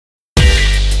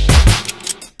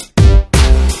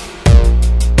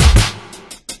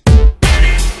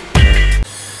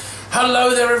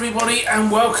Hello there everybody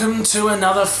and welcome to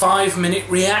another 5-minute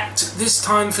react, this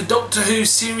time for Doctor Who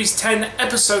Series 10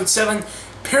 Episode 7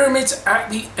 Pyramid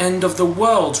at the End of the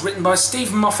World, written by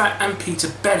Steven Moffat and Peter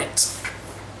Bennett.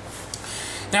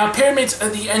 Now Pyramid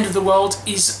at the End of the World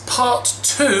is part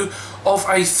 2 of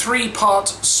a 3-part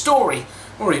story,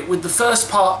 with the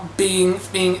first part being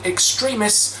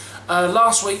Extremis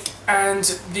last week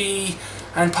and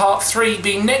part 3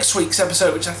 being next week's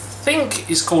episode, which I think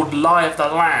is called Lie of the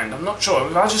Land. I'm not sure.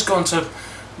 If I just gone to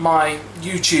my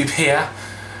YouTube here,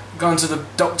 gone to the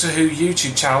Doctor Who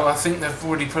YouTube channel, I think they've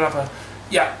already put up a...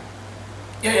 Yeah,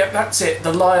 that's it.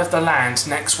 The Lie of the Land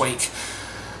next week.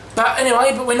 But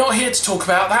anyway, we're not here to talk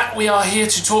about that. We are here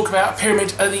to talk about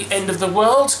Pyramid at the End of the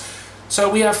World.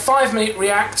 So we have 5-minute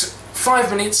react,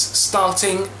 5 minutes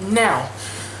starting now.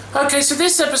 Okay, so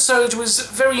this episode was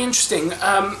very interesting.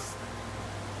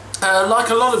 Like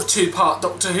a lot of 2-part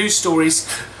Doctor Who stories,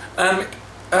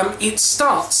 it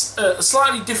starts at a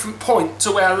slightly different point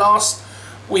to where last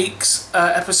week's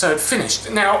episode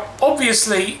finished. Now,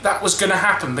 obviously that was going to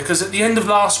happen because at the end of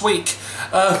last week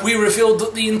we revealed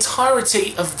that the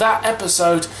entirety of that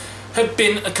episode had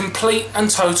been a complete and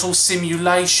total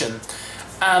simulation.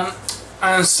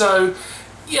 And so,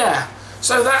 yeah,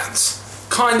 so that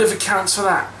kind of accounts for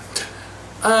that.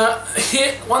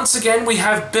 Here, once again, we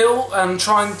have Bill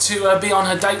trying to be on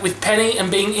her date with Penny and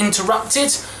being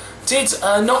interrupted.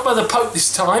 Not by the Pope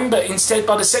this time, but instead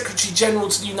by the Secretary General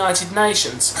to the United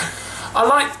Nations. I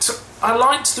liked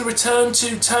the return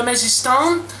to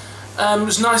Turkmenistan. It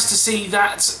was nice to see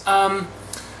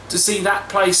that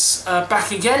place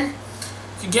back again.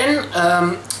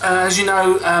 As you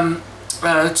know,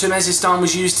 Turkmenistan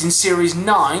was used in Series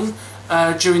 9.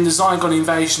 During the Zygon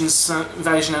invasion and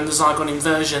the Zygon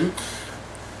inversion,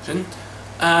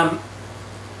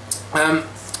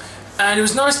 and it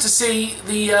was nice to see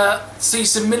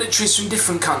some militaries from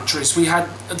different countries. We had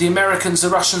the Americans, the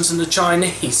Russians, and the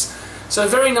Chinese. So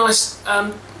very nice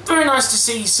to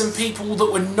see some people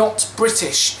that were not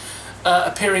British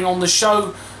appearing on the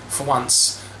show for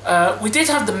once. We did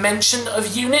have the mention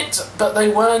of UNIT, but they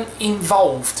weren't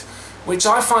involved, which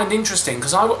I find interesting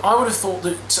because I would have thought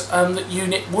that that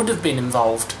UNIT would have been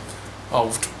involved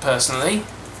personally.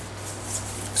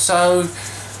 So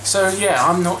yeah,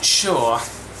 I'm not sure.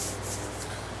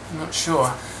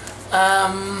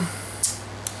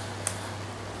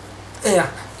 Anyway,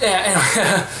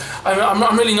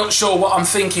 I'm really not sure what I'm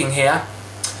thinking here.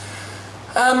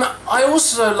 I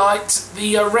also liked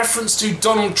the reference to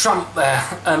Donald Trump there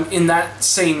in that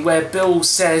scene where Bill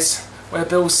says, I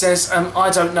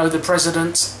don't know the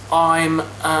president,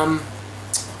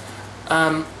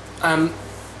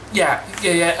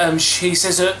 she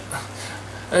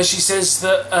says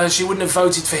that she wouldn't have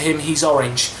voted for him, he's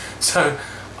orange. So,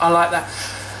 I like that.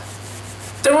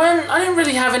 I didn't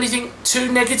really have anything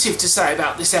too negative to say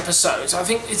about this episode. I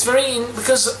think it's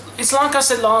because it's like I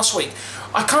said last week,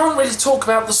 I can't really talk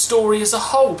about the story as a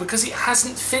whole because it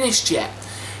hasn't finished yet,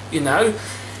 you know.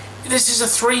 This is a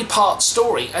 3-part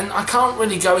story and I can't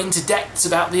really go into depths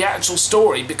about the actual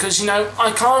story because, you know,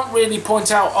 I can't really point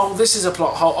out, oh, this is a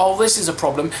plot hole, oh, this is a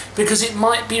problem, because it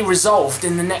might be resolved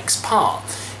in the next part.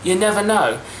 You never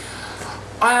know.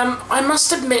 I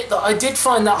must admit that I did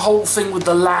find that whole thing with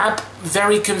the lab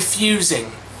very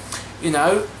confusing. You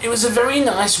know, it was a very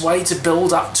nice way to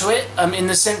build up to it, in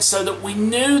the sense so that we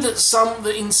knew that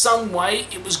in some way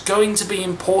it was going to be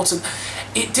important.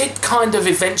 It did kind of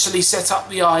eventually set up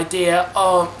the idea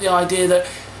that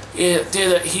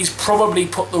he's probably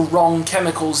put the wrong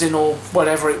chemicals in or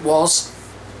whatever it was.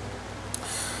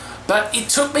 But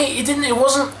it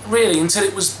wasn't really until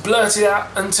it was blurted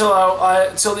out,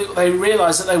 until they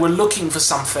realised that they were looking for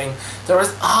something.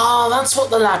 That's what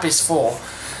the lab is for.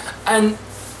 And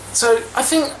so I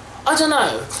don't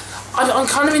know, I'm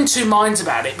kind of in two minds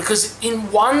about it, because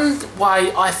in one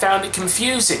way I found it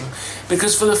confusing,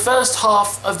 because for the first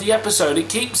half of the episode it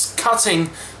keeps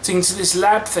cutting into this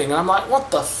lab thing, and I'm like,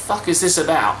 what the fuck is this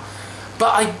about?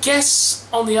 But I guess,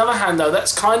 on the other hand though,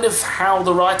 that's kind of how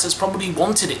the writers probably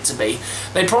wanted it to be.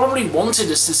 They probably wanted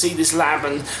us to see this lab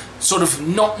and sort of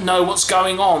not know what's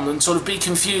going on and sort of be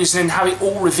confused and then have it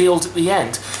all revealed at the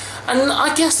end. And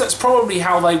I guess that's probably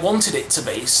how they wanted it to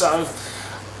be, so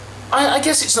I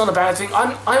guess it's not a bad thing.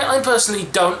 I personally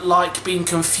don't like being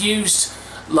confused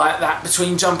like that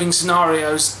between jumping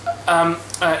scenarios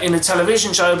in a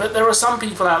television show, but there are some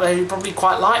people out there who probably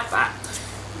quite like that,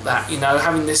 you know,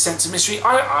 having this sense of mystery.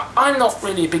 I'm not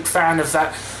really a big fan of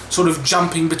that sort of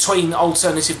jumping between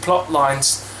alternative plot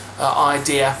lines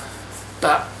idea,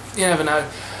 but you never know.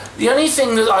 The only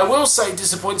thing that I will say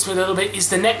disappoints me a little bit is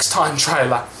the Next Time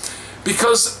trailer,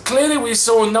 because clearly we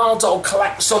saw Nardole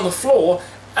collapse on the floor,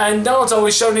 and Nardole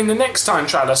is shown in the next time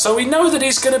trailer, so we know that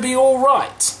he's going to be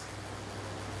alright.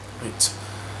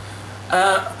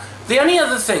 The only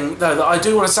other thing, though, that I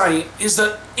do want to say is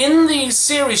that in the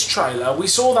series trailer we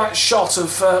saw that shot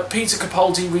of Peter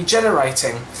Capaldi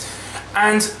regenerating,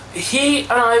 and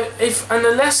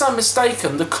unless I'm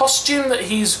mistaken, the costume that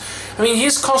his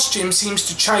costume seems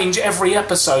to change every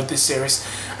episode this series,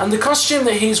 and the costume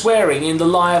that he's wearing in The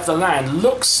Lie of the Land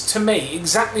looks to me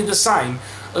exactly the same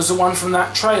as the one from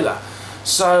that trailer.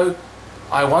 So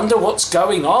I wonder what's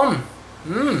going on.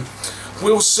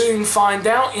 We'll soon find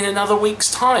out in another week's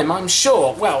time, I'm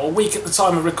sure. Well, a week at the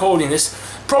time of recording this.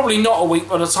 Probably not a week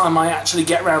by the time I actually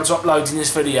get round to uploading this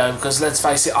video, because let's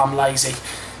face it, I'm lazy.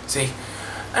 See?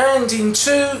 And in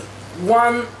 2,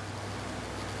 1,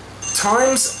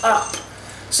 time's up.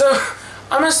 So,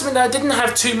 I must admit I didn't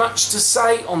have too much to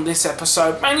say on this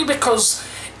episode, mainly because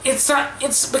it's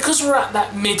because we're at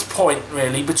that midpoint,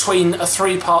 really, between a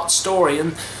 3-part story,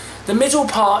 and the middle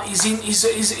part it's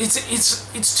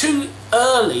too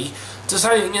early to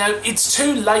say, you know, it's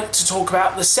too late to talk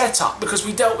about the setup because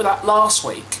we dealt with that last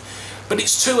week, but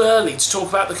it's too early to talk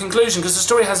about the conclusion because the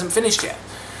story hasn't finished yet.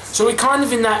 So we're kind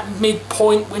of in that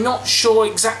midpoint. We're not sure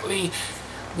exactly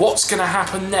what's going to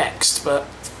happen next, but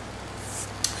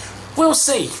we'll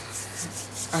see.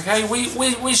 Okay,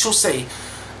 we shall see.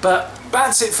 But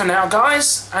that's it for now,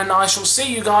 guys, and I shall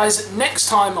see you guys next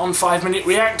time on 5 Minute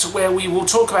React, where we will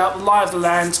talk about The Lie of the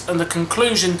Land and the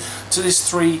conclusion to this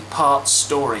 3-part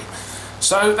story.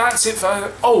 So that's it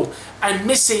for... Oh, and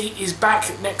Missy is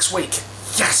back next week.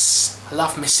 Yes! I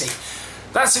love Missy.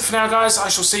 That's it for now, guys. I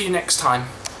shall see you next time.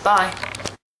 Bye.